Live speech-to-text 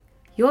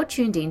You're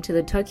tuned in to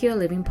the Tokyo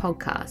Living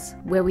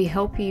Podcast, where we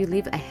help you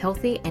live a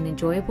healthy and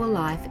enjoyable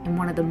life in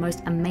one of the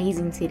most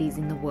amazing cities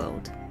in the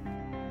world.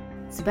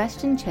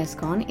 Sebastian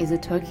Chescon is a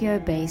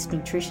Tokyo-based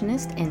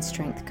nutritionist and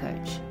strength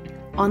coach.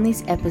 On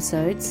this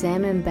episode,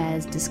 Sam and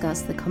Baz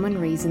discuss the common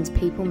reasons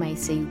people may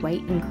see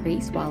weight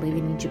increase while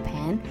living in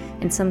Japan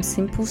and some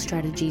simple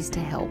strategies to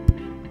help.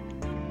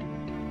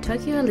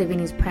 Tokyo Living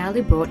is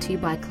proudly brought to you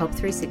by Club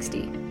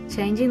 360,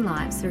 changing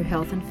lives through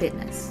health and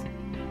fitness.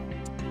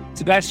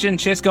 Sebastian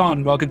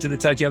Chescon, welcome to the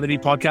Tokyo Living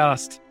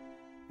Podcast.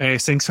 Hey,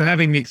 thanks for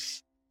having me.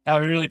 I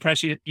really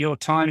appreciate your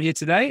time here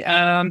today.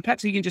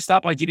 Perhaps you can just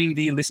start by giving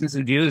the listeners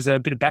and viewers a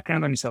bit of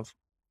background on yourself.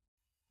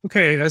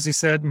 Okay, as you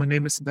said, my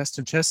name is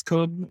Sebastian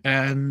Chescon,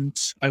 and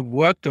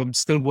I'm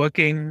still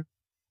working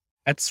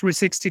at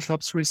 360,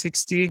 Club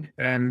 360,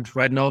 and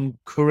right now I'm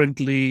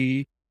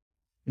currently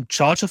in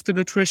charge of the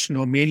nutrition,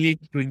 or mainly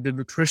doing the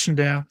nutrition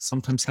there,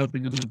 sometimes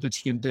helping a little bit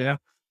here and there.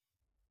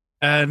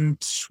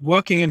 And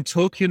working in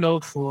Tokyo now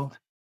for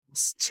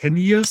 10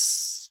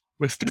 years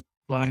with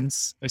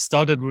clients. I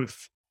started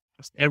with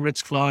just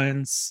average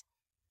clients,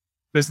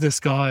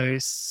 business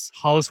guys,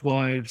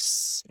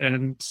 housewives,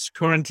 and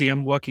currently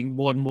I'm working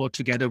more and more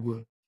together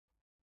with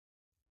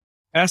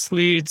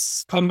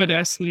athletes, combat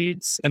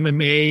athletes,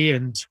 MMA,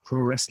 and pro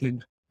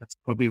wrestling. That's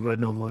probably right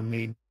now my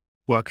main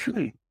work.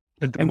 And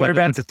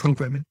whereabouts? The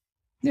programming.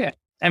 Yeah.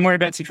 And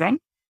whereabouts are you from?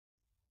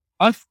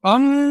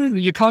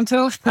 You can't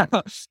tell.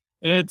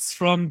 It's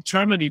from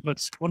Germany,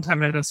 but one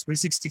time I had a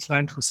 360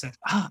 client who said,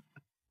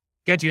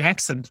 get your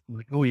accent. I'm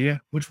like, oh yeah,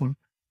 which one?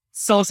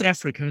 South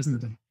Africa,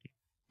 isn't it?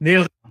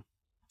 Nailed it.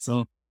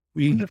 So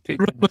we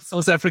grew up with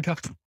South Africa.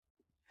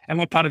 And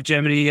what part of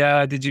Germany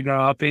did you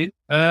grow up in?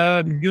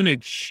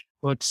 Munich,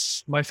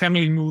 but my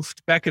family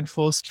moved back and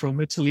forth from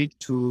Italy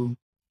to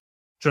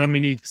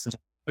Germany. So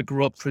I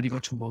grew up pretty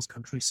much in both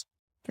countries.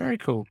 Very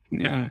cool.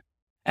 Yeah.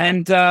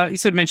 And you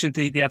sort of mentioned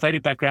the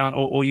athletic background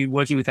or you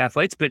working with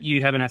athletes, but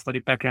you have an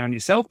athletic background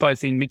yourself,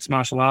 both in mixed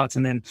martial arts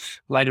and then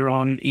later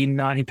on in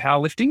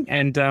powerlifting.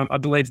 And I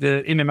believe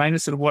the MMA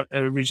is sort of what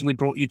originally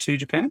brought you to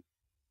Japan.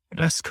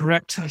 That's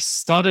correct. I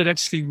started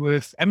actually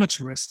with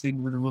amateur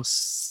wrestling when I was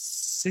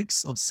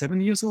 6 or 7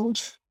 years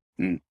old.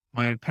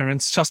 My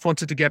parents just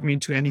wanted to get me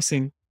into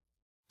anything,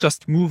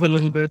 just move a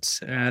little bit,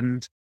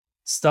 and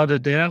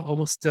started there.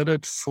 Almost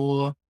started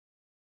for,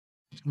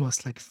 it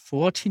was like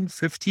 14,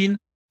 15.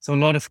 So a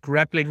lot of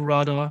grappling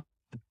rather.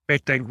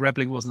 Back then,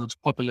 grappling was not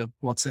popular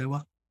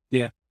whatsoever.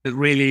 Yeah. It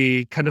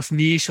really kind of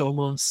niche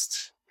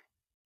almost.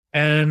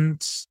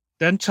 And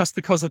then just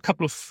because I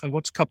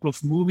watched a couple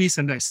of movies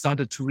and I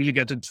started to really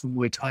get into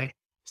Muay Thai.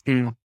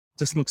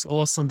 This looks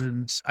awesome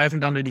and I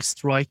haven't done any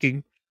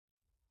striking.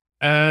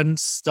 And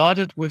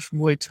started with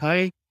Muay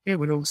Thai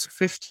when I was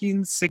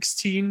 15,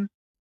 16.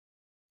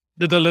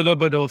 Did a little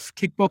bit of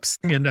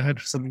kickboxing and I had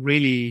some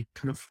really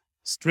kind of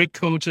strict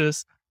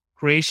coaches,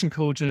 creation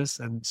coaches,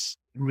 and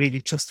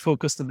really just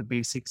focused on the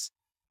basics.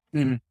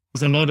 It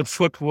was a lot of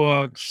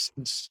footwork.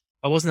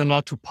 I wasn't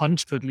allowed to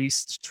punch for at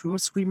least 2 or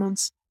 3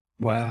 months.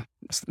 Wow.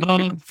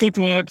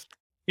 Footwork,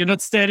 you're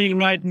not standing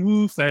right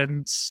move.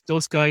 And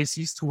those guys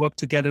used to work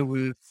together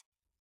with,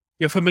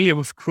 you're familiar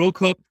with Crow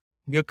Club?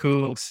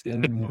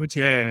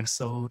 Yeah.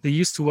 So they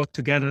used to work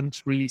together and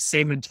really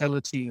same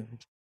mentality.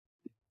 And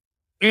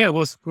yeah, it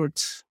was good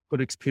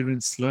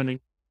experience learning.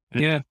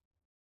 Yeah.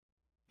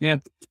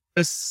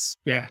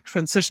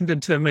 Transitioned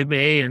into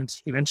MMA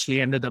and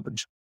eventually ended up in.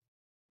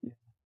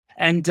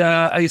 And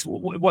I guess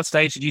what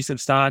stage did you sort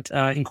of start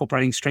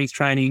incorporating strength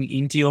training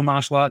into your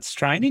martial arts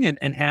training,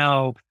 and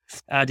how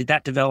did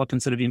that develop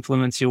and sort of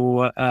influence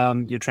your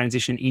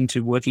transition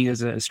into working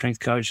as a strength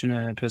coach and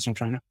a personal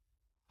trainer?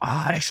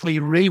 Actually,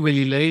 really,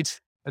 really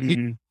late. At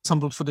least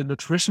for the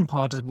nutrition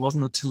part, it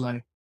wasn't until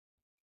like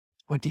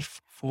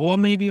 24,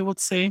 maybe I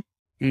would say.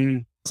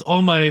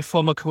 All my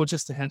former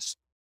coaches, they had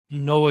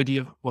no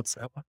idea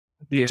whatsoever.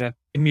 Yeah.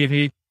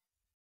 Immediately,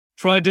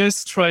 try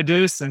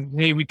this, and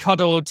hey, we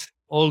cut out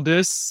all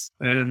this,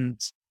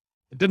 and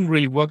it didn't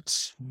really work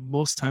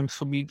most times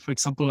for me. For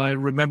example, I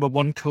remember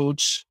one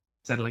coach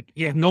said like,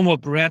 yeah, no more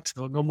bread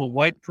or no more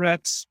white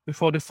bread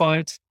before the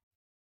fight.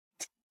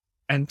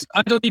 And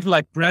I don't even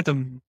like bread.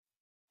 I'm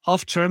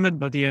half German,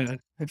 but yeah, I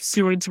have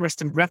zero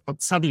interest in bread.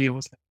 But suddenly it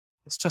was like,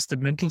 it's just a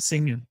mental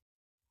thing and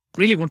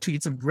really want to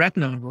eat some bread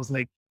now. It was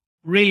like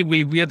really,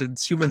 really weird, and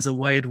humans are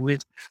wired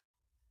weird.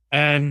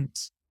 And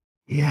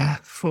yeah,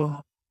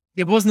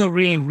 there was no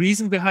real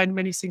reason behind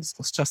many things. It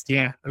was just,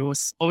 I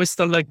was always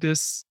done like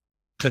this.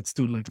 Let's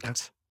do like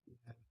that.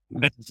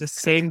 And the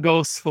same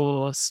goes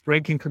for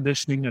strength and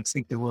conditioning. I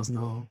think there was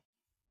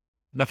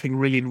nothing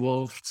really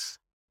involved.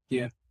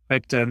 Yeah.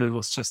 Back then it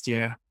was just,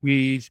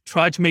 we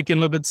tried to make it a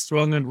little bit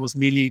stronger. It was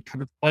really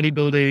kind of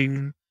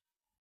bodybuilding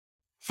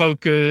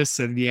focus.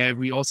 And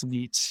we also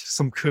need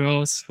some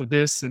curls for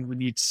this. And we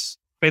need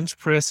bench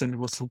press, and it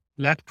was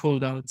lat pull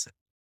downs.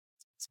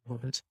 That's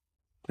about it.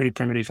 Pretty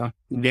primitive, huh?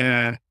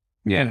 Yeah.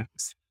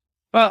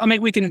 Well, I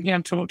mean, we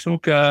can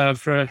talk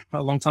for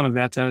a long time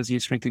about your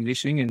strength and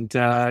conditioning, and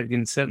you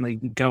can certainly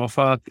go off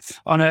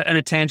on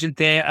a tangent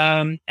there.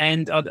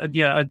 And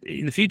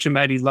in the future,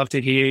 maybe love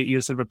to hear your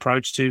sort of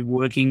approach to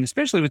working,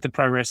 especially with the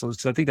pro wrestlers,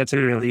 because I think that's a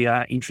really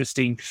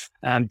interesting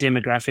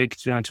demographic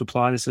to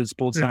apply this sort of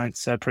sports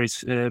science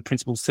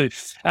principles to.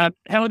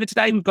 However,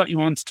 today we've got you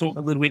on to talk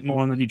a little bit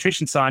more on the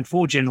nutrition side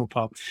for general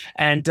pop,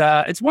 and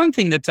it's one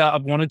thing that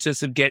I've wanted to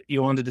sort of get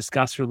you on to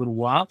discuss for a little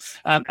while.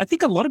 I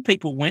think a lot of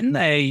people, when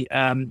they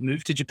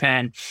move to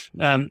Japan,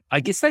 I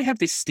guess they have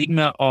this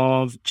stigma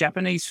of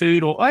Japanese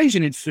food or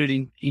Asian food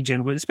in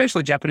general, but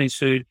especially Japanese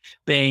food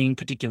being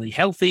particularly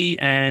healthy,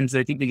 and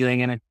they think they're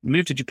going to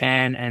move to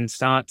Japan and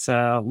start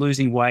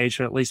losing weight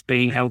or at least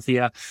being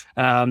healthier.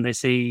 They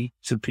see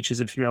some pictures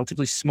of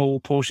relatively small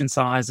portion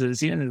sizes,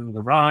 the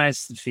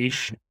rice, the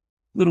fish,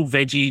 little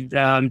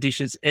veggie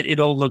dishes. It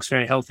all looks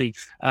very healthy.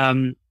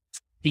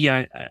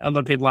 A lot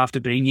of people after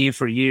being here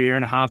for a year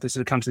and a half, they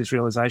sort of come to this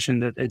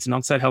realization that it's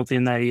not so healthy,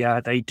 and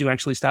they do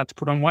actually start to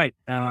put on weight.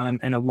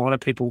 And a lot of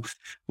people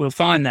will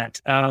find that.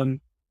 And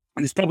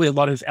there's probably a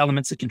lot of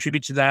elements that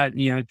contribute to that,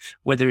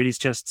 whether it is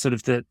just sort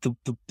of the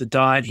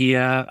diet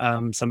here,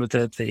 some of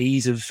the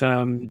ease of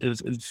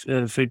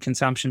food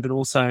consumption, but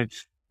also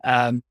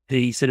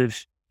the sort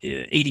of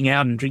eating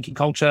out and drinking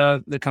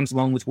culture that comes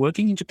along with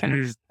working in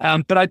Japan.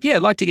 But I'd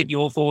like to get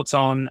your thoughts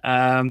on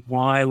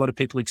why a lot of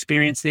people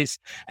experience this,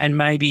 and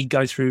maybe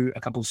go through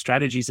a couple of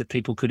strategies that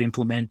people could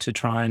implement to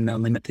try and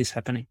limit this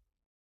happening.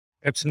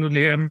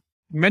 Absolutely. You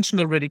mentioned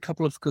already a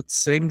couple of good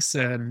things,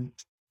 and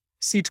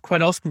see it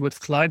quite often with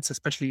clients,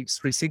 especially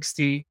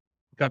 360.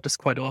 Got this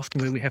quite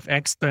often where we have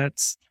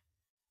expats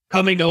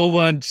coming over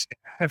and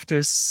have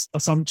this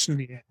assumption,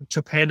 in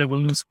Japan I will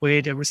lose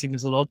weight, everything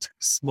is a lot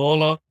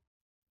smaller.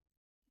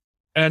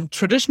 And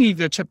traditionally,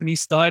 the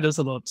Japanese diet is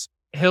a lot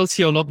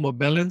healthier, a lot more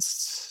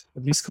balanced,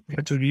 at least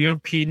compared to the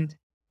European,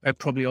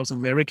 probably also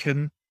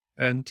American.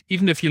 And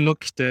even if you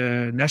look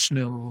the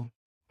national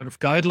kind of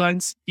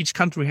guidelines, each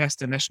country has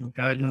their national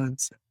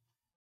guidelines.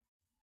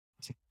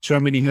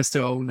 Germany has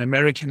their own,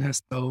 American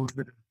has their own.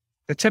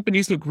 The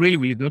Japanese look really,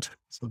 really good.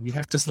 So we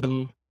have this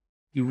little,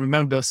 you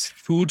remember those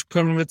food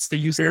pyramids they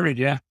use?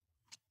 Yeah.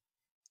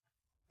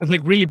 And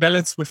like really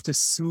balanced with the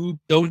soup.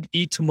 Don't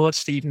eat too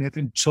much. They even have to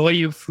enjoy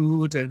your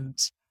food. And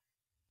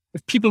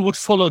if people would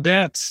follow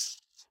that,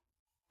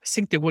 I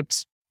think they would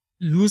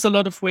lose a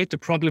lot of weight. The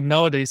problem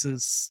nowadays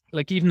is,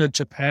 like, even in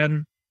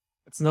Japan,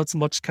 it's not so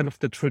much kind of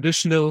the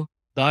traditional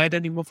diet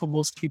anymore for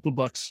most people,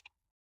 but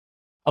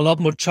a lot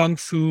more junk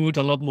food,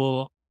 a lot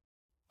more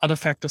other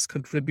factors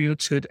contribute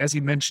to it. As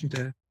you mentioned,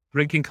 the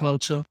drinking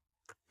culture.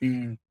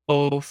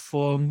 So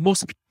for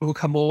most people who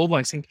come over,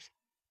 I think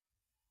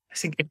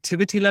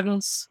activity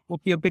levels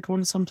would be a big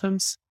one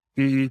sometimes.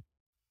 Again,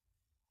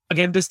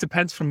 this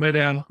depends from where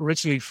they are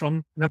originally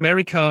from. In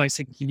America, I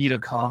think you need a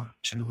car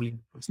generally.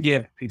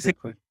 Yeah,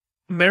 exactly.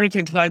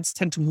 American clients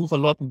tend to move a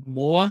lot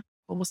more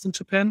almost in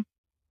Japan.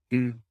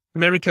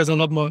 America is a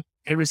lot more,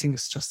 everything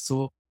is just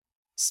so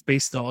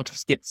spaced out.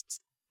 Yes.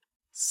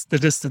 The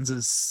distance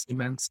is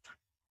immense.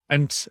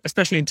 And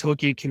especially in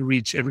Tokyo, you can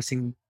reach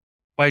everything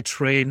by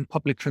train,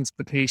 public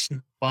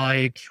transportation,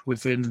 bike.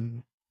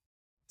 Within,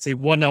 say,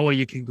 1 hour,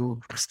 you can go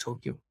across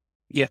Tokyo.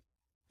 Yeah.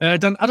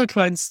 Then other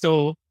clients,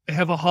 though,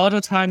 have a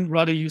harder time,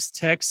 rather use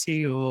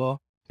taxi, or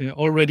they're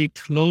already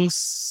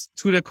close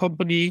to the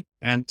company,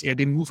 and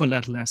they move a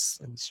lot less.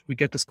 And we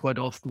get this quite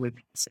often with,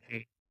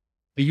 say,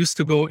 I used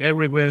to go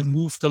everywhere,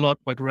 moved a lot,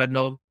 but right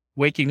now,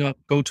 waking up,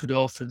 go to the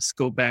office,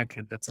 go back,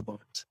 and that's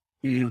about it.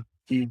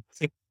 I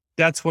think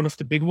that's one of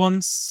the big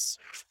ones.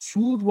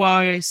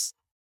 Food-wise,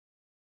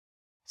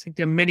 I think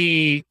there are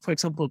many, for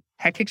example,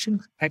 packaging.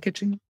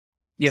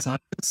 Yes. I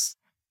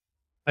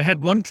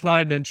had one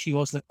client and she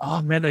was like,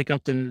 oh man, I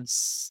found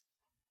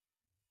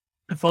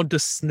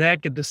this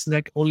snack, and the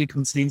snack only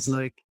contains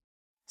like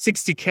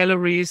 60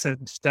 calories,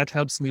 and that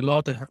helps me a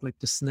lot. I have like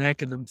the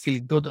snack and I'm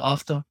feeling good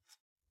after.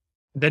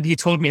 And then he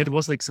told me it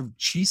was like some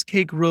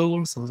cheesecake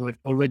rolls. I was like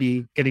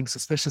already getting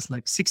suspicious,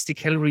 like 60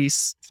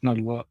 calories. It's not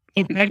a lot.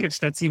 In package,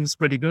 that seems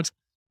pretty good.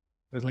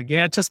 I was like,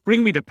 yeah, just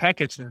bring me the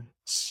package. And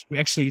we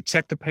actually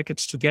checked the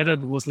package together. It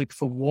was like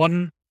for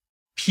one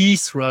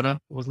piece, rather.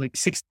 It was like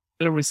 60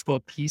 calories for a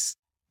piece.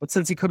 But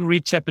since he couldn't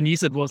read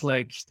Japanese, it was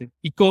like the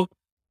eco.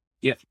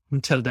 Yeah.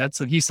 Until that.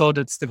 So he thought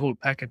it's the whole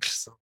package.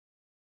 So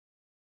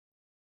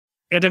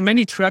yeah, there are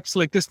many traps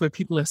like this where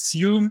people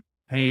assume,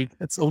 hey,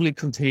 it only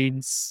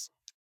contains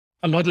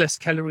a lot less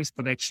calories,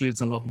 but actually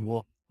it's a lot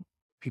more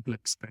people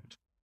expect.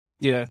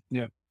 Yeah.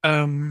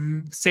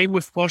 Same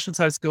with portion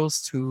size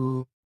goes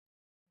to,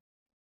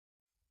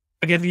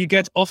 again, you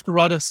get often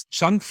rather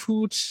junk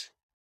food,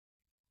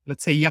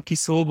 let's say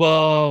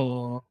yakisoba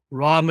or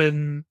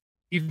ramen,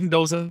 even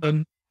those are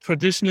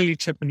traditionally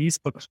Japanese,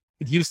 but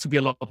it used to be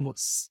a lot more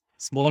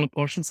smaller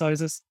portion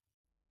sizes.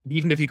 And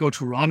even if you go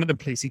to ramen, a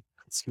place you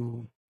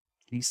consume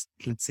at least,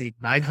 let's say,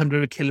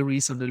 900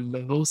 calories on the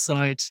low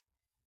side.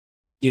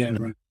 Yeah,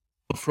 right.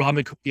 Of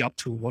ramen could be up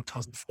to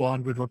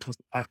 1,400,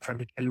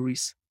 1,500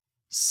 calories,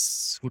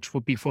 which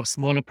would be for a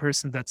smaller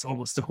person. That's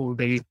almost the whole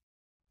day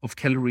of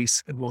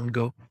calories in one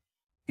go.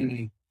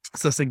 Mm-hmm.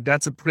 So I think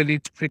that's a pretty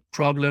big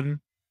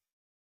problem.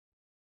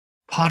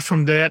 Apart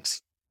from that,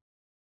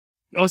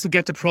 you also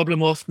get the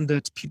problem often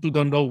that people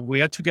don't know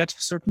where to get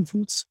certain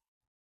foods.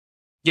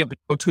 Yeah, They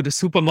go to the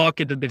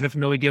supermarket and they have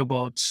no idea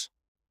about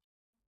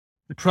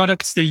the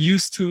products they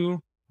used to.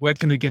 Where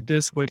can I get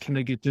this? Where can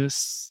I get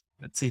this?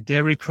 Let's say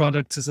dairy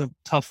products is a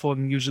tough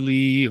one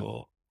usually,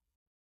 or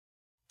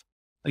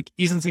like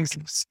even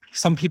things,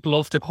 some people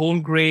love the whole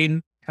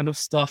grain kind of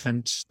stuff,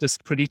 and this is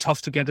pretty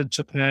tough to get in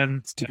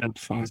Japan. it's difficult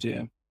to find.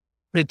 Yeah.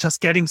 But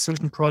just getting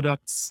certain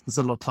products is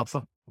a lot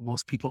tougher for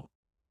most people.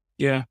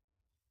 Yeah.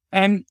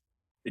 And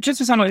just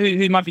for someone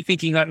who might be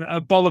thinking like a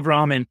bowl of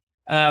ramen,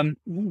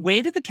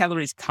 where do the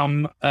calories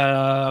come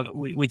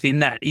within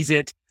that? Is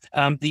it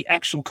the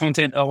actual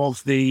content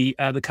of the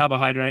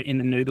carbohydrate in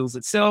the noodles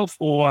itself,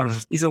 or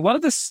is it a lot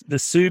of the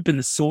soup and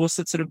the sauce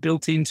that's sort of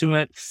built into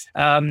it?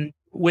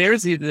 Where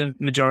is the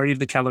majority of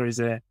the calories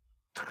there?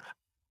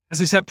 As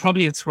I said,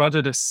 probably it's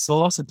rather the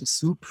sauce and the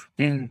soup.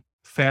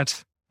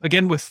 Fat.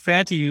 Again, with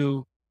fat,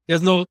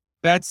 there's no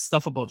bad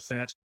stuff about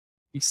fat.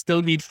 You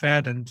still need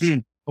fat,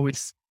 and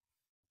always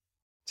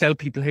tell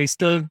people, hey,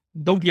 still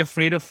don't be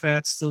afraid of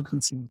fat, still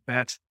consume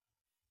fat.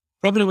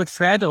 Problem with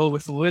fat or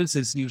with oils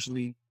is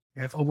usually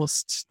you have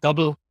almost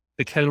double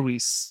the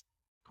calories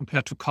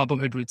compared to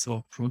carbohydrates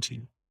or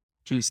protein.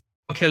 Just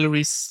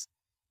calories.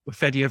 With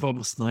fat, you have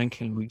almost 9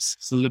 calories,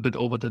 so a little bit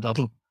over the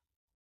double.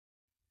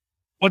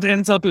 What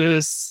ends up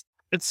is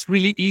it's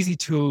really easy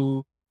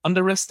to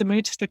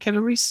underestimate the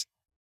calories.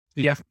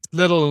 You have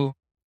let's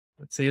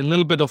say a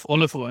little bit of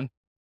olive oil.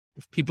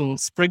 If people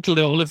sprinkle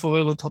the olive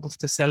oil on top of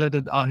the salad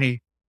and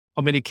hey,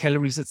 how many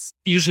calories? It's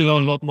usually a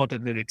lot more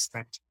than they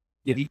expect.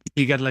 Yeah.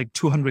 You get like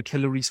 200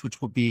 calories,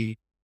 which would be,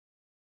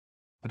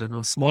 I don't know,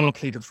 a smaller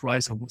plate of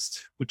rice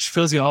almost, which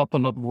fills you up a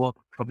lot more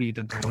probably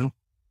than the oil.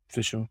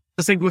 For sure.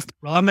 I think with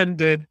ramen,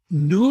 the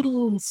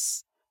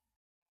noodles,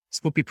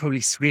 this would be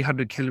probably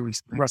 300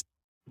 calories. Right.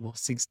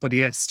 Most things, but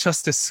yeah, it's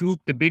just the soup,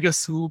 the bigger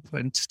soup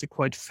and the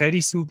quite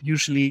fatty soup.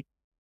 Usually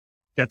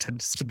that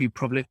tends to be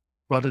probably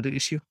rather the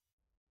issue.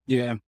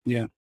 Yeah.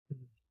 Yeah.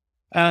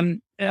 I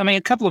mean,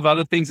 a couple of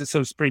other things that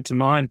sort of spring to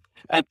mind.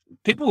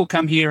 People will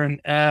come here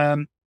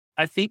and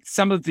I think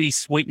some of the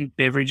sweetened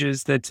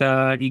beverages that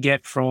you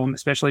get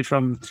especially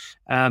from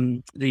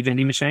the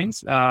vending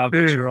machines,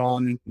 which are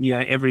on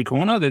every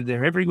corner,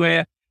 they're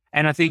everywhere.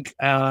 And I think,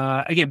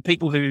 again,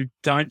 people who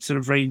don't sort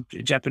of read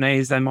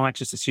Japanese, they might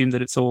just assume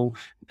that it's all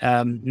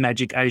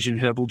magic Asian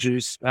herbal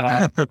juice.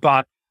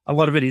 But a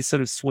lot of it is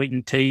sort of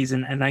sweetened teas,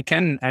 and they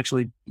can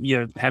actually,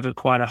 have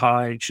quite a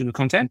high sugar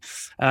content.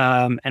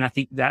 And I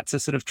think that's a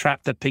sort of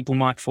trap that people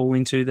might fall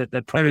into that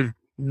they're probably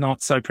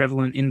not so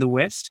prevalent in the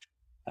West.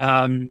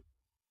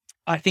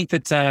 I think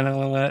that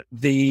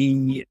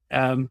the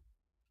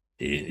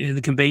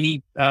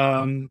convenience,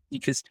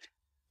 because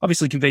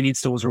obviously convenience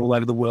stores are all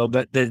over the world,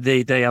 but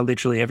they are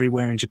literally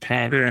everywhere in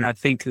Japan. And I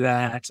think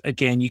that,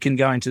 again, you can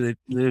go into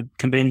the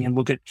convenience and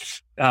look at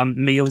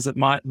meals that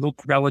might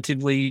look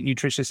relatively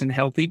nutritious and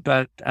healthy,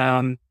 but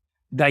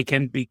they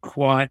can be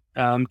quite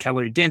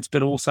calorie dense,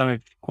 but also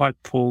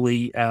quite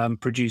poorly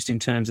produced in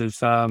terms of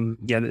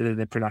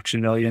their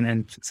production value,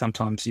 and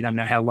sometimes you don't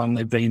know how long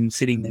they've been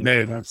sitting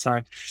there. No.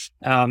 So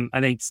I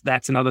think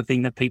that's another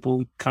thing that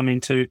people come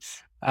into.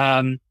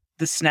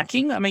 The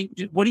snacking, I mean,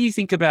 what do you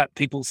think about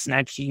people's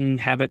snacking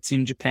habits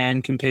in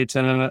Japan compared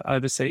to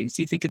overseas?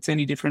 Do you think it's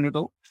any different at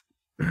all?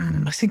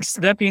 I think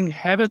snacking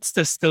habits,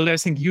 I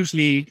think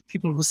usually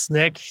people who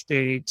snack,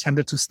 they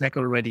tended to snack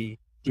already.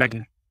 I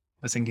think,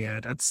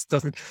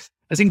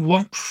 I think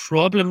one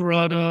problem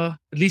rather,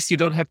 at least you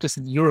don't have this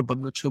in Europe,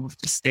 I'm not sure with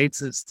the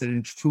States, is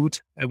the food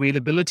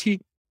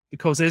availability.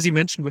 Because as you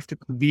mentioned, with the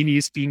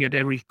convenience being at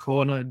every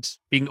corner and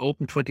being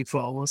open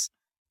 24 hours,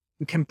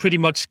 you can pretty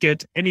much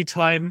get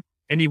anytime,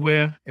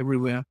 anywhere,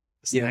 everywhere,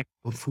 a snack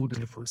or food in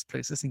the first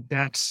place. I think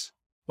that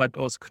might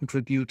also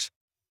contribute.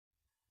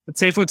 Let's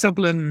say, for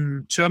example,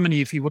 in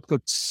Germany, if you would go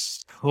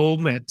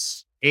home at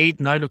 8,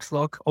 9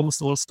 o'clock,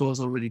 almost all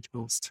stores already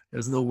closed.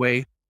 There's no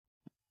way.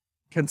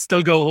 Can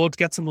still go out,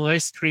 get some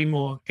ice cream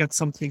or get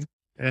something.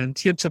 And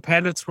here in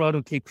Japan, it's rather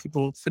okay.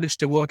 People finish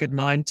their work at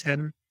 9,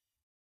 10,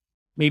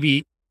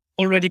 maybe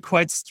already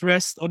quite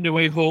stressed on their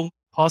way home,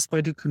 pass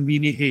by the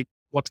convenience, hey,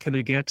 what can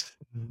I get?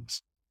 And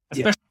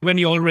especially when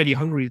you're already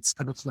hungry, it's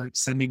kind of like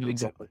sending a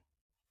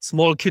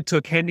small kid to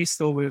a candy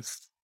store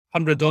with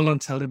 $100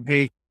 and tell them,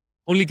 hey,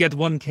 only get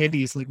one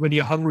candy. It's like when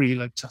you're hungry,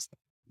 like just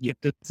get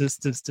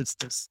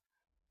this.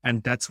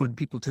 And that's when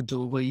people tend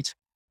to overeat.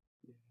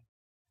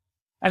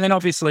 And then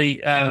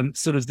obviously,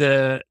 sort of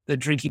the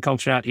drinking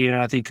culture out here,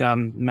 I think,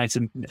 makes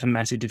a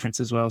massive difference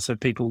as well. So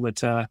people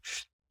that,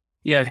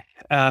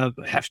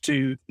 have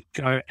to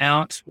go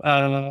out,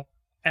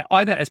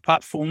 either as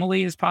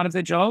formally as part of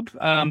their job,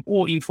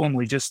 or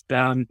informally, just,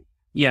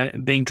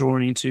 being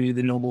drawn into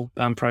the normal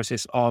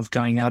process of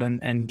going out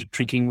and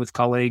drinking with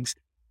colleagues.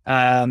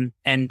 And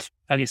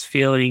I guess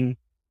feeling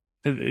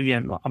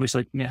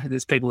obviously,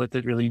 there's people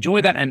that really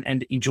enjoy that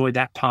and enjoy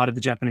that part of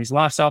the Japanese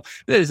lifestyle.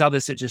 There's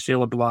others that just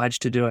feel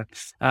obliged to do it.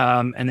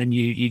 And then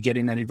you get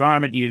in that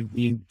environment,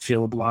 you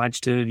feel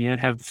obliged to,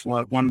 have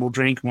like one more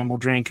drink,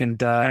 and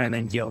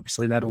then,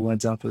 obviously that all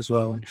adds up as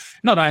well. And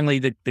not only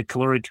the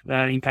caloric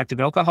impact of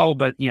alcohol,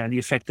 but, the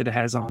effect that it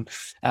has on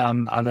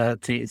other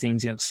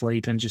things,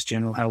 sleep and just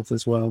general health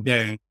as well.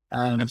 Yeah,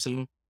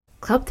 absolutely.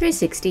 Club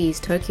 360 is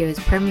Tokyo's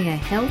premier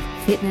health,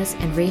 fitness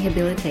and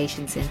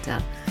rehabilitation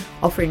centre,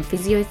 offering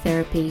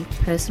physiotherapy,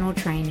 personal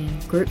training,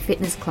 group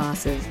fitness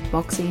classes,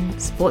 boxing,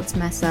 sports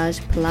massage,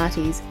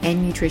 Pilates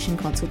and nutrition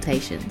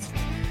consultations.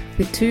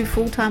 With 2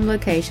 full-time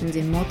locations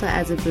in Mota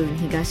Azabu and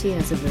Higashi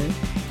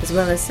Azabu, as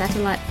well as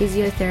satellite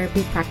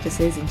physiotherapy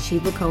practices in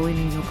Shibukoen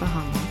and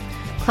Yokohama,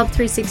 Club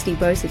 360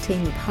 boasts a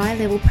team of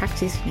high-level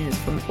practitioners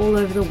from all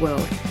over the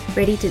world,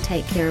 ready to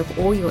take care of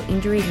all your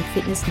injury and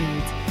fitness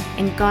needs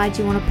and guide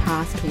you on a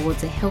path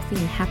towards a healthy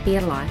and happier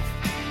life.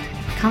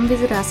 Come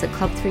visit us at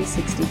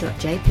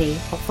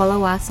club360.jp or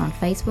follow us on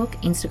Facebook,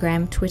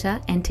 Instagram, Twitter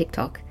and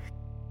TikTok.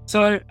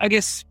 So I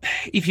guess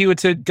if you were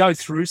to go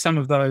through some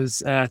of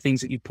those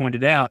things that you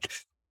pointed out,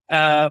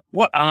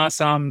 what are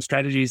some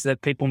strategies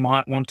that people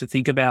might want to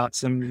think about,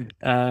 some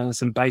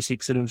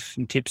basic sort of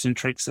tips and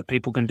tricks that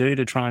people can do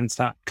to try and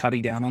start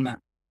cutting down on that?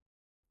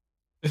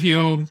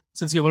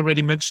 Since you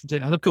already mentioned the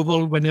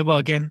alcohol, whenever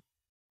again,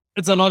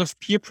 it's a lot of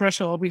peer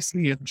pressure,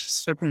 obviously, and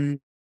certain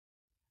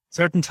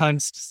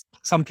times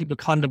some people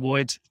can't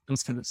avoid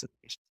those kind of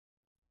situations.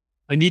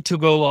 I need to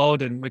go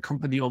out, and my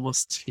company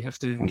almost, you have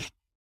to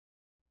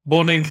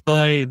morning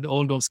guy and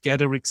all those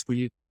gatherings where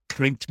you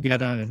drink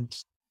together. And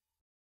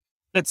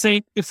let's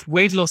say if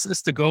weight loss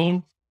is the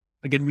goal,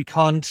 again, we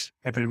can't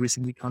have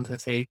everything. We can't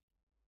have I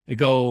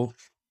go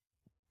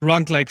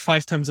drunk like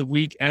 5 times a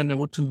week and I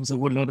want to lose a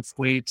whole lot of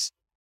weight.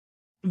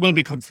 It will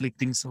be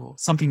conflicting. So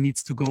something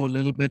needs to go a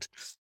little bit.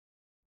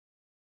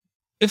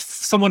 If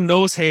someone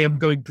knows, hey, I'm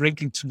going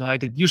drinking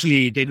tonight, and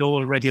usually they know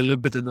already a little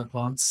bit in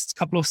advance, a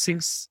couple of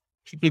things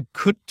people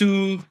could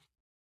do.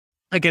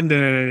 Again,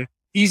 the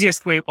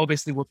easiest way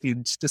obviously would be,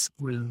 this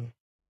will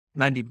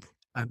 90%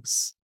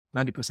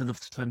 of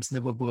the times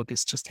never work,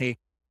 is just, hey,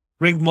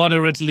 drink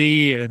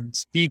moderately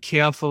and be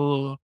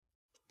careful.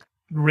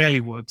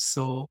 Rarely works.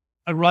 So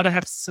I'd rather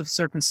have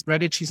certain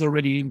strategies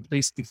already in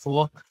place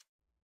before.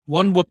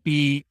 One would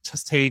be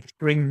just, hey,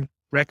 drink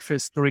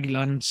breakfast, during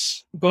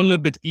lunch, go a little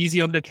bit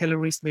easy on the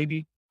calories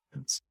maybe,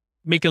 and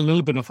make a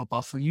little bit of a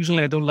buffer.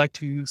 Usually I don't like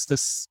to use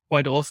this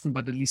quite often,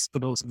 but at least for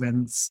those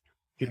events,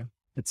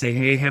 let's say,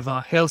 hey, have a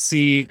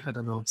healthy,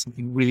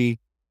 something really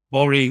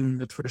boring,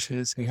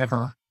 nutritious, hey, have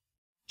a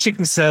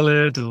chicken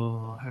salad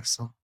or have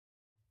some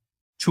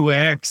 2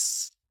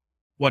 eggs,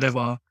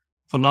 whatever,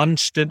 for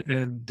lunch,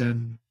 and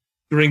then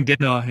during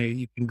dinner, hey,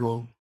 you can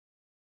go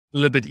a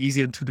little bit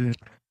easier into the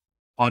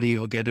party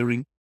or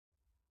gathering.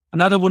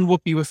 Another one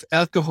would be with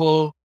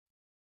alcohol.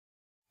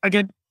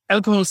 Again,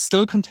 alcohol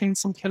still contains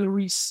some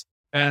calories.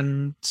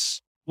 And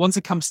once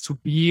it comes to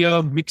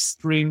beer, mixed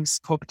drinks,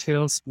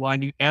 cocktails,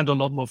 wine, you add a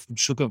lot more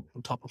sugar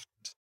on top of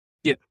it.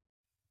 Yeah.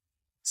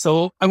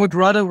 So I would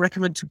rather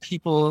recommend to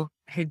people,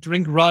 hey,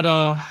 drink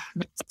rather,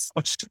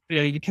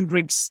 you can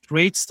drink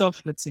straight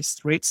stuff, let's say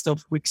straight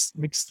stuff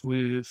mixed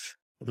with,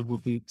 it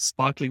would be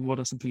sparkling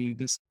water, something like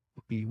this. It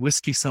would be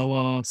whiskey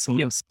sour,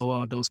 soda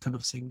sour, those kind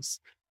of things.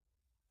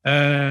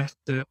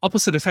 The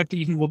opposite effect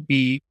even would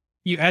be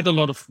you add a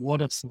lot of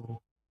water, so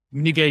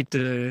mitigate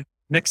the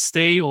next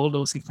day all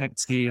those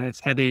effects. Hey, I have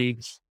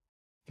headaches.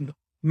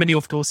 Many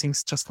of those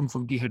things just come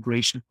from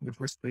dehydration in the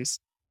first place.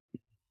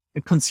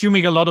 And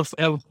consuming a lot of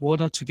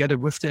water together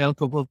with the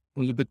alcohol, a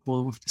little bit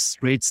more with the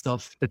straight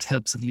stuff, that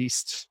helps at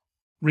least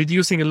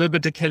reducing a little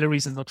bit the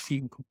calories and not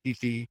feeling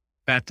completely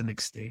bad the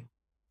next day.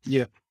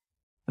 Yeah.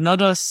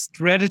 Another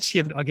strategy,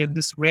 and again,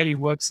 this rarely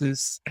works,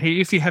 is, hey,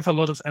 if you have a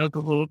lot of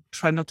alcohol,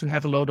 try not to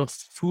have a lot of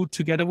food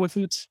together with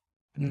it.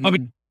 Mm-hmm. I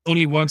mean, it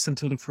only works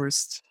until the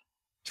first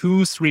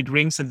 2-3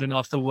 drinks, and then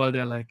after a while,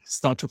 they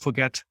start to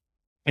forget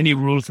any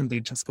rules and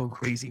they just go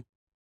crazy.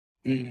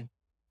 Mm-hmm.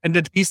 And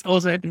at least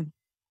also,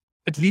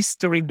 at least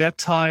during that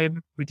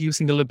time,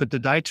 reducing a little bit the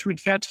dietary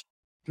fat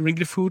during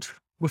the food,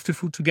 with the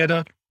food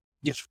together.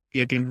 Yes,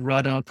 again,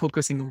 rather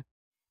focusing on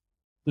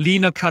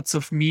leaner cuts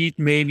of meat,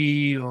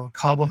 maybe, or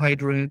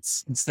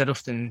carbohydrates instead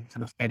of the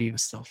kind of fattier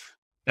stuff.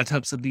 That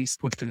helps at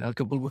least with the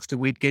alcohol, with the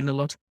weight gain a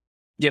lot.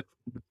 Yep.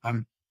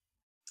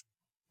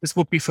 This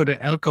would be for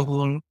the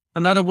alcohol.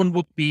 Another one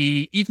would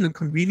be, even in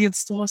convenience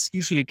stores,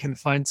 usually you can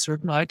find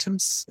certain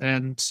items.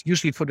 And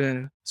usually for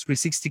the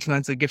 360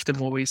 clients, I give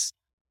them always,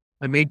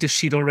 I made this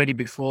sheet already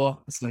before.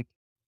 It's like,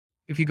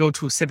 if you go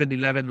to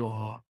 7-Eleven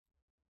or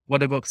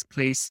whatever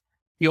place,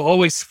 you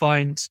always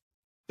find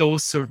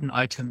those certain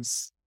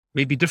items.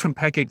 Maybe different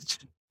package,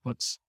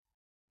 but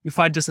you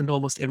find this in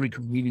almost every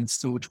convenience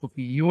store, which would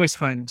be, you always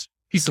find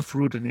piece of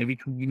fruit in every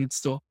convenience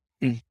store.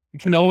 You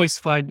can always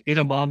find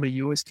edamame,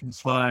 you always can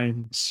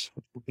find,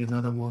 what would be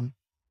another one?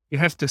 You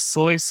have the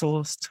soy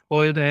sauced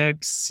boiled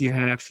eggs, you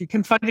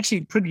can find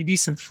actually pretty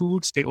decent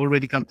food. They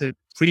already got the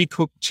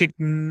pre-cooked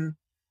chicken,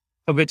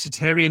 For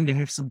vegetarian, they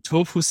have some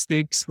tofu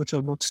sticks, which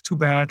are not too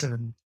bad,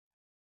 and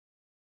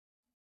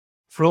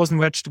frozen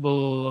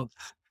vegetable,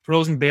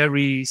 frozen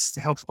berries.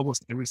 They help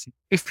almost everything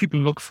if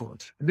people look for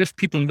it. And if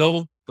people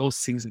know those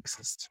things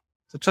exist.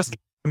 So just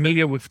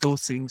familiar with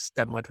those things,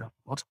 that might help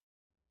a lot.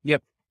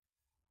 Yep.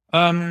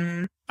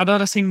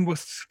 Another thing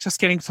with just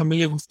getting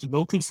familiar with the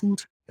local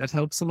food, that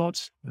helps a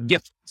lot.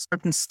 Yep.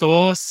 Certain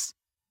stores,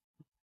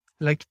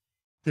 like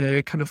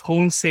the kind of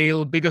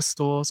wholesale, bigger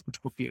stores,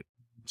 which would be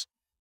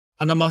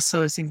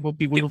Anamasa, I think, would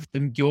be one of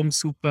them, Guillaume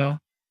Super.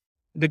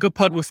 The good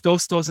part with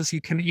those stores is you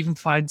can even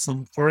find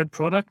some foreign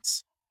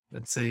products.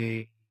 Let's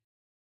say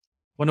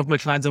one of my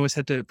clients always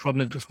had the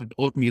problem with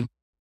oatmeal.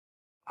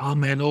 Oh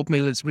man,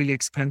 oatmeal is really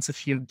expensive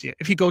here.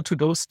 If you go to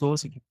those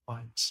stores, you can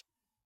find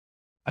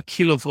a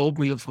kilo of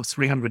oatmeal for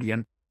 300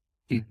 yen.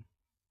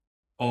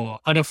 Or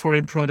other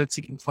foreign products,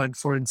 you can find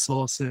foreign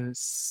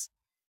sauces,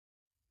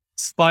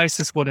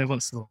 spices, whatever.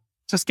 So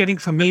just getting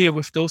familiar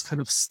with those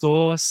kind of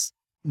stores,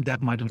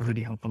 that might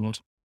already help a lot.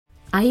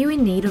 Are you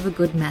in need of a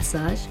good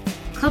massage?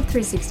 Club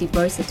 360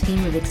 boasts a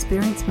team of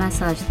experienced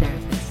massage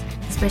therapists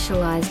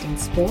specialized in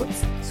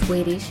sports,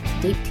 Swedish,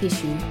 deep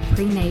tissue,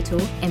 prenatal,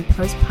 and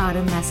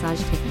postpartum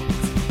massage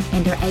techniques,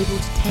 and are able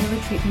to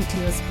tailor treatment to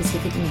your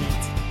specific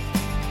needs.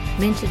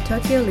 Mention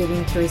Tokyo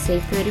Living to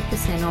receive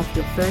 30% off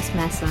your first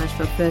massage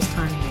for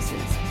first-time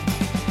users.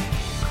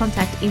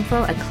 Contact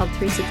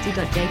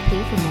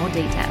info@club360.jp for more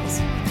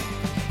details.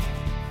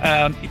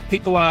 If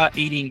people are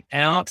eating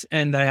out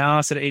and they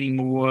are sort of eating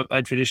more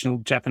traditional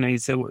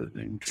Japanese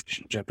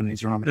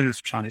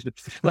ramen, Chinese,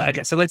 but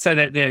okay, so let's say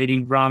that they're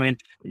eating ramen.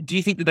 Do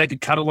you think that they could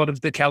cut a lot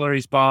of the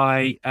calories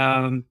by,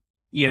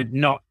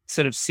 not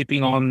sort of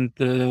sipping on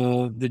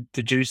the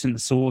juice and the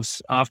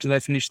sauce after they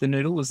finish the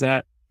noodle? Is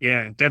that?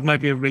 Yeah, that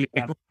might be a really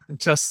big one.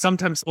 Just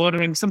sometimes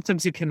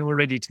sometimes you can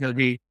already tell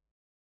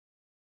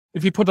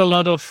if you put a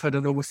lot of, I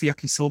don't know, with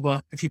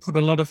yakisoba, if you put a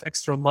lot of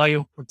extra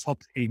mayo on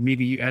top, hey,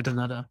 maybe you add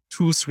another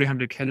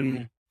 200-300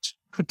 calories.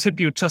 Could tip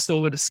you just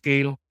over the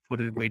scale for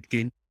the weight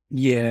gain.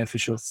 Yeah, for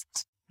sure.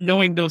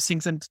 Knowing those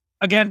things. And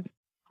again,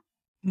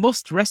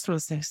 most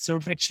restaurants, they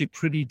serve actually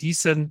pretty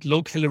decent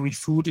low-calorie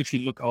food if you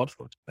look out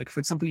for it. Like, for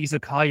example,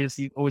 izakayas,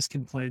 you always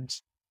can find,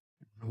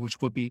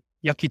 which would be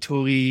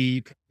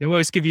yakitori. They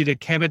always give you the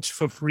cabbage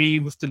for free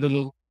with the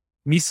little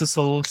miso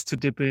sauce to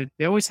dip it.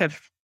 They always have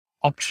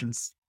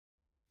options.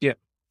 Yeah.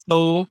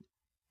 So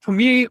for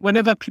me,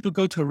 whenever people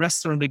go to a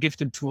restaurant, they give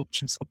them two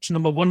options. Option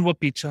number one would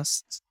be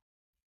just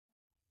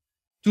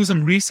do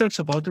some research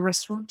about the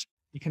restaurant.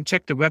 You can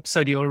check the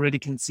website. You already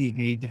can see,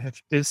 hey, they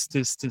have this.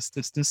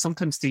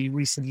 Sometimes they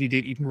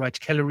even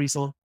write calories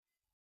on.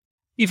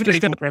 Even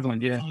if they're not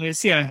prevalent,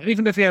 yeah.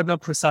 Even if they are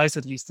not precise,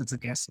 at least it's a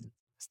guess.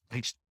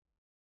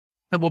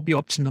 That would be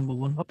option number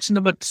one. Option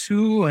number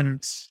two, and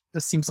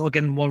this seems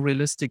again more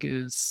realistic,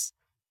 is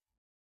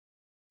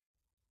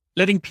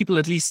letting people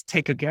at least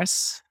take a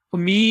guess. For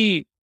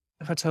me,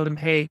 if I tell them,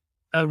 hey,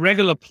 a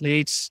regular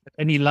plate,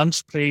 any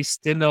lunch place,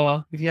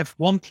 dinner, if you have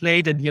one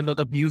plate and you're not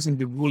abusing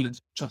the rule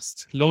and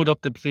just load up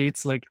the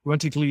plates like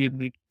vertically and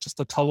make just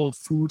a towel of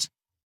food,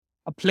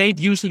 a plate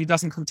usually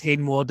doesn't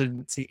contain more than,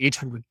 let's say,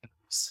 800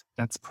 calories.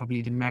 That's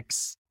probably the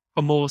max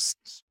for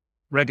most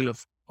regular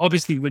food.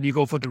 Obviously, when you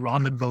go for the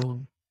ramen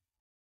bowl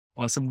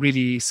or some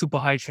really super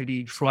high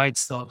fatty fried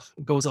stuff,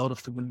 it goes out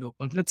of the window.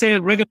 But let's say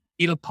a regular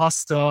meal,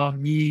 pasta,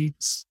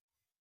 meat,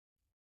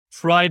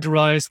 fried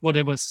rice,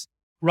 whatever's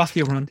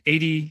roughly around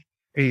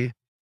 800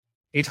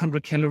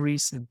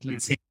 calories, and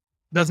let's say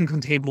doesn't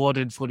contain more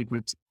than 40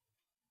 grams.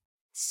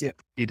 Yeah,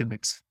 data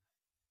mix.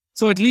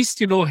 So at least,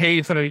 hey,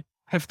 if I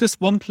have this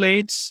one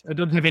plate, I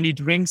don't have any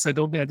drinks, I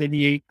don't have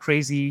any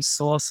crazy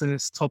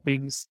sauces,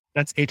 toppings,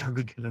 that's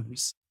 800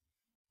 calories.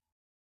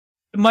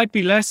 It might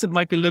be less, it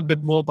might be a little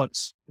bit more,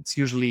 but it's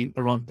usually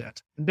around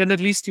that. And then at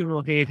least,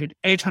 hey, I hit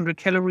 800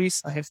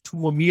 calories, I have two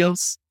more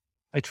meals.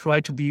 I try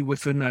to be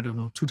within,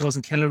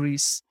 2,000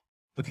 calories.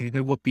 Okay,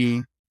 there would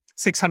be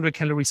 600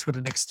 calories for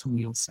the next two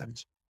meals,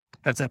 and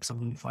that's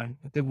absolutely fine.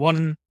 The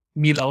one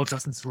meal out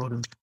doesn't throw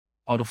them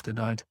out of the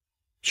diet.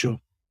 Sure.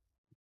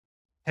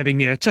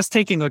 Just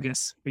taking a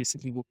guess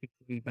basically would be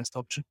the best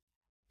option.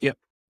 Yep.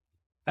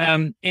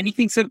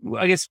 Anything, so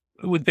I guess,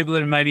 with people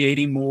that are maybe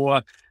eating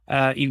more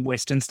in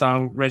Western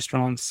style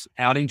restaurants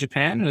out in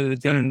Japan, are there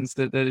things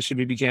that should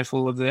be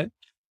careful of that?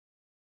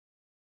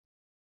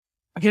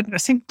 Again, I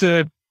think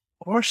the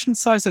portion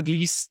size, at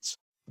least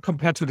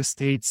compared to the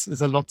States,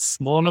 is a lot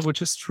smaller,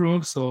 which is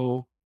true.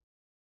 So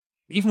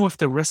even with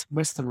the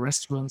Western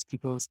restaurants,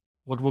 because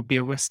what would be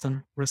a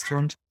Western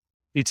restaurant,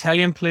 the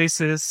Italian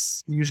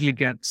places usually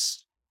get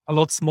a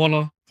lot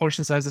smaller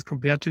portion sizes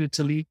compared to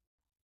Italy.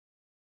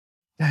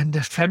 And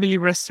the family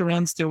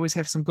restaurants, they always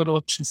have some good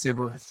options. They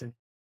will have the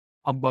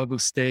hamburger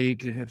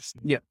steak, they have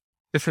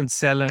different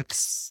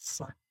salads.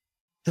 I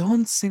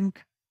don't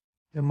think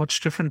they're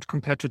much different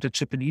compared to the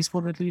Japanese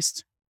one, at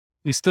least.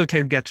 We still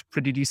can get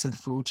pretty decent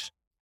food.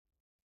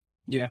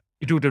 Yeah.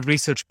 You do the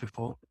research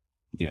before.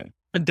 Yeah.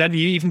 And then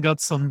you even got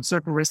some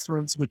certain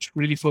restaurants which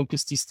really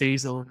focus these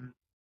days on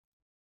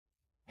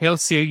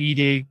healthier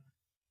eating.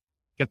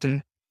 Get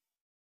the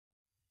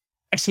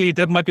Actually,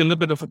 that might be a little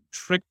bit of a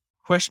trick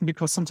question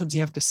because sometimes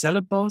you have the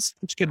salad bars,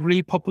 which get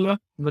really popular.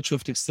 I'm not sure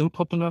if they're still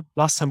popular.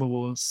 Last time I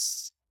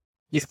was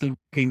still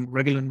paying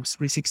regular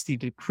 360,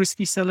 the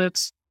crispy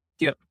salads.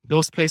 Yeah.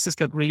 Those places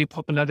got really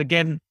popular.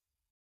 Again,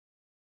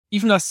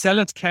 even a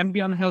salad can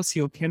be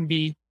unhealthy or can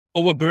be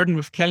overburdened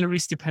with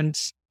calories,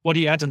 depends what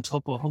you add on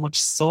top or how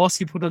much sauce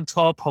you put on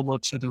top, how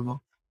much, I don't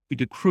know, could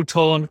be the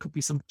crouton, could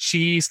be some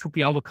cheese, could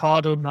be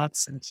avocado,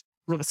 nuts, and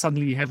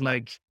suddenly you have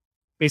like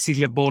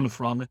basically a bowl of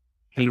ramen,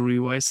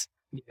 calorie-wise.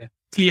 Yeah.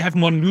 So you have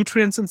more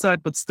nutrients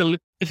inside, but still,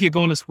 if you're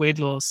going as weight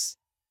loss,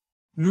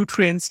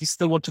 nutrients, you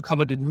still want to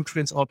cover the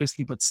nutrients,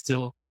 obviously, but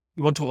still,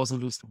 you want to also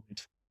lose the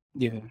weight.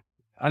 Yeah.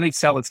 I think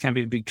salads can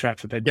be a big trap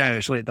for people,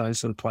 especially at those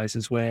sort of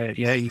places where,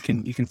 you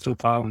can still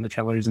pile on the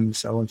calories in the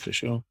salad for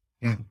sure.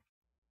 Yeah.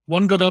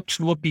 One good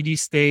option would be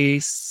these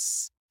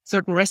days,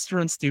 certain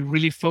restaurants, they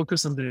really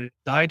focus on the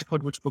diet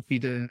part, which would be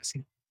the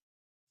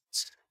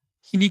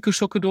Hiniko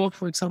Shokudo,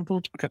 for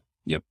example. Okay.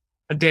 Yep.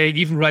 And they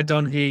even write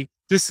down, hey,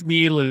 this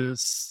meal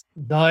is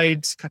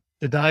the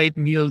diet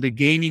meal, the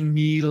gaining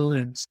meal,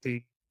 and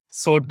they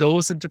sort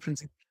those in different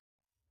things.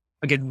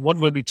 Again, one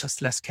will be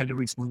just less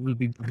calories, one will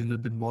be a little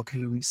bit more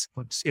calories.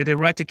 But yeah, they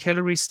write the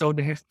calories down.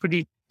 They have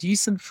pretty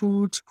decent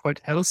food, quite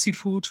healthy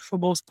food for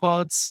most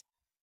parts.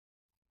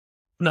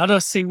 Another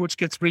thing which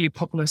gets really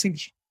popular, I think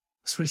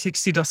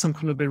 360 does some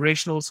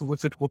collaboration also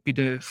with it, would be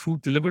the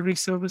food delivery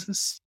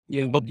services.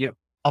 Yeah.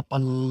 Up a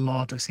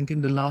lot, I think,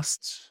 in the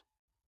last,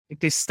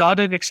 they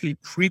started actually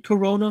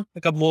pre-corona. I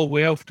got more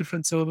aware of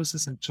different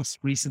services, and just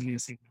recently, I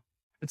think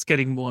it's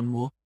getting more and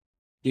more.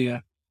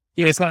 Yeah.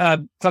 Yeah, it's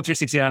Club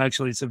 360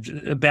 actually is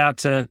about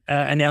to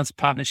announce a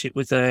partnership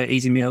with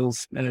Easy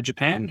Meals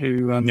Japan,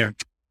 who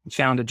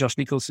founder Josh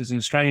Nichols is an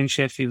Australian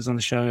chef. He was on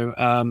the show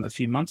a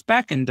few months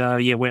back, and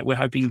we're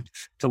hoping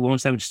to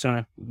launch that. We're just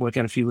trying to work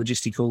out a few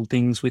logistical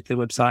things with the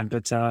website,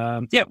 but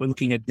we're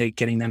looking at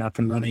getting that up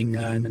and running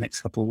in the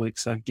next couple of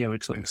weeks. So we're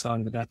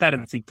excited about that,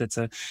 and I think that's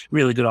a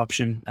really good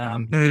option.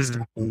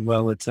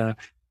 Well, it's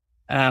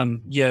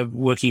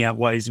working out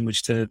ways in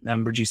which to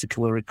reduce the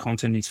caloric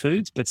content in these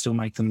foods, but still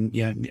make them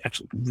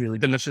actually really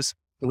delicious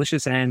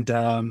and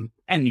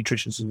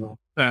nutritious as well.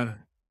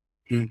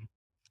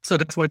 So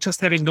that's why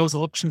just having those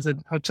options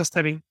and just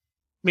having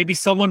maybe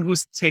someone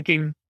who's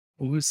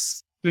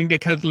doing their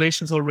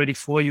calculations already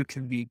for you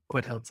can be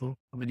quite helpful.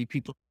 How many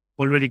people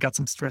already got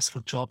some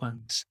stressful job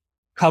and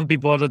can't be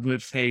bothered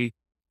with, hey,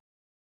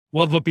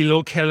 what would be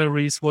low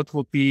calories? What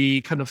would be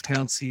kind of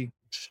healthy?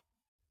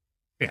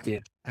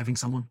 Having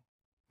someone.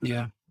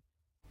 Yeah.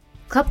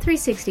 Club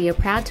 360 are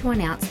proud to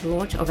announce the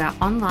launch of our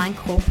online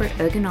corporate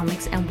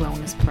ergonomics and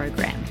wellness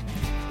program.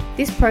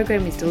 This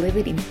program is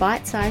delivered in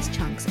bite-sized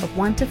chunks of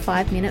 1 to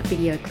 5 minute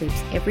video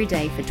clips every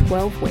day for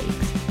 12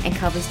 weeks and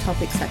covers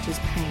topics such as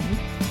pain,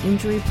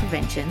 injury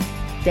prevention,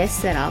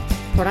 desk setups,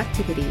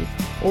 productivity,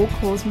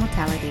 all-cause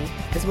mortality,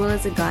 as well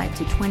as a guide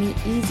to 20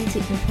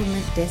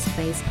 easy-to-implement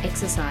desk-based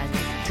exercises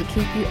to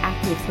keep you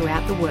active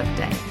throughout the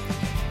workday.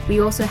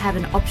 We also have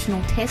an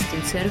optional test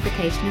and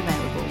certification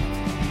available.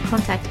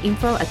 Contact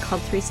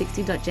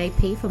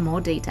info@club360.jp for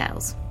more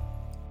details.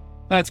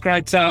 That's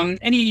great.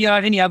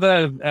 Any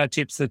other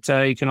tips that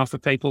you can offer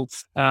people?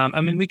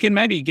 We can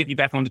maybe get you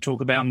back on to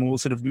talk about more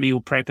sort of meal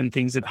prep and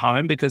things at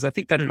home, because I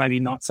think that maybe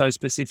not so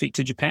specific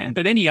to Japan.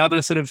 But any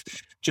other sort of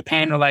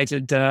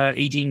Japan-related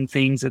eating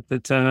things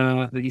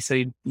that you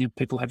see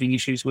people having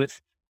issues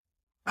with?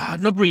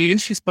 Not really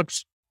issues,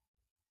 but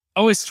I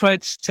always try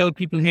to tell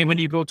people, hey, when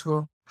you go to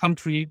a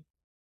country,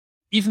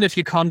 even if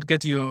you can't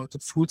get the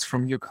foods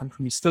from your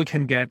country, you still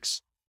can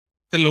get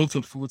the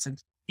local foods.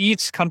 And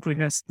each country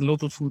has the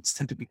local foods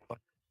tend to be quite.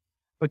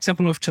 For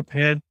example, with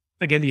Japan,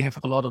 again, you have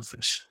a lot of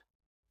fish.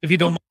 If you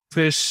don't want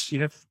fish,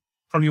 you have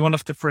probably one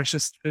of the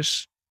freshest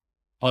fish.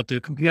 But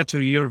compared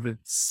to Europe,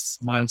 it's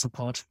miles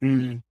apart.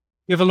 You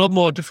have a lot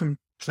more different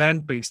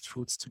plant-based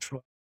foods to try.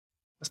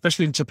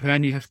 Especially in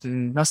Japan, you have the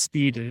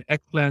naspi, the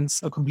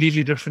eggplants are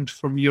completely different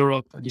from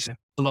Europe. And you have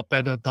a lot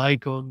better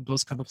daikon,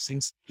 those kind of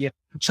things. Yeah.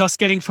 Just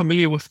getting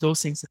familiar with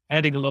those things,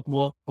 adding a lot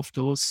more of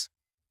those.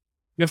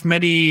 You have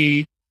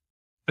many,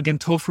 again,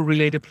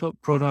 tofu-related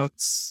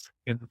products,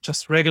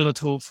 just regular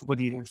tofu. What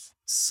do you have?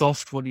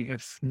 Soft, what do you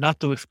have?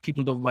 Natto, if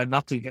people don't mind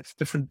natto, you have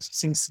different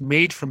things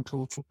made from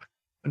tofu.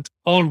 And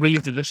all really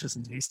delicious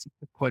and tasty,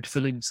 quite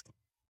filling.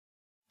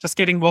 Just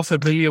getting more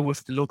familiar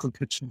with the local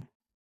kitchen.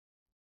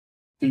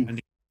 And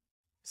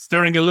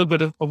stirring a little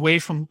bit away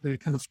from the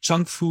kind of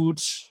junk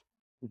food,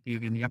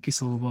 again,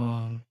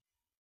 yakisoba,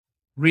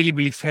 really,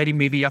 really fatty,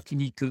 maybe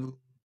yakiniku,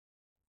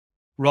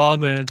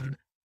 ramen,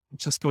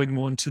 just going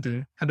more into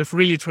the kind of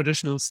really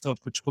traditional stuff,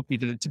 which would be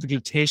the typical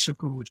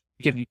teishoku, which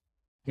again, you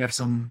have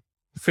some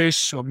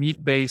fish or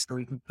meat-based or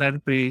even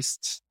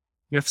plant-based.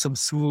 You have some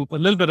soup, a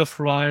little bit of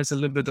rice, a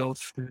little bit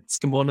of the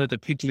tsukemono, the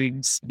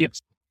piglings. Yep.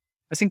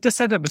 I think the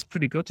setup is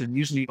pretty good, and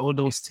usually all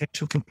those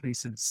teishoku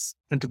places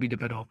tend to be the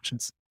better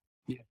options.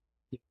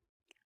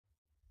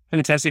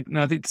 Fantastic.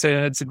 No, I think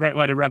it's a great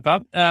way to wrap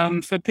up.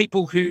 For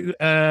people who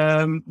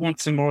want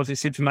some more of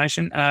this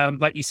information,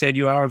 like you said,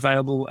 you are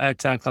available at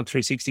Club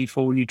 360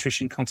 for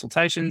nutrition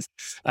consultations.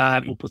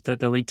 We'll put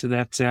the link to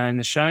that in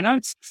the show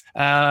notes.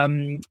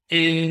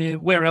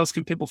 Where else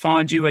can people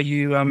find you? Are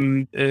you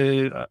on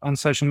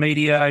social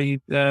media? Are you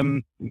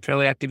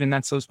fairly active in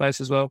that sort of space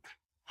as well?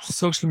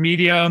 Social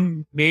media,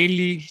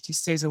 mainly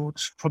these days, I would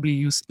probably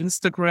use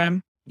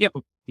Instagram. Yep.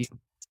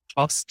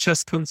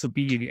 Cheskon, so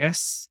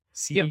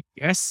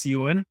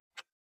BASCSCON.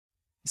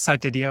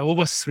 Site that,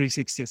 over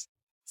 360 is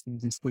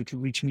this way to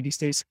reach me these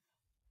days.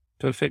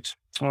 Perfect.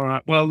 All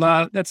right. Well,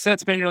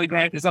 that's been really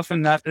great. There's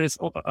often there's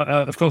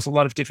of course a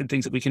lot of different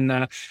things that we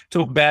can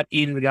talk about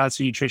in regards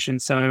to nutrition.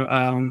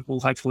 So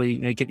we'll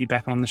hopefully get you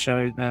back on the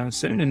show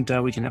soon, and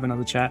we can have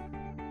another chat.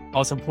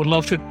 Awesome. Would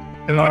love to.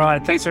 All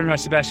right. Thanks very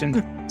much,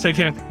 Sebastian. Take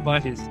care. Bye.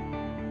 Cheers.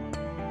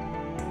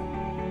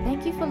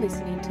 Thank you for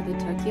listening to the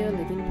Tokyo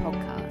Living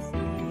Podcast.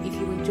 If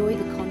you enjoy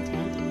the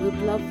content, we would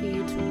love for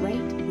you to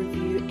rate,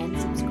 review, and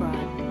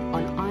subscribe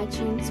on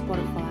iTunes,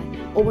 Spotify,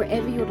 or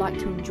wherever you would like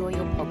to enjoy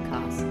your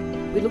podcast.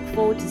 We look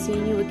forward to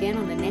seeing you again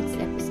on the next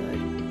episode.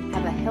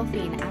 Have a healthy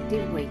and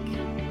active week.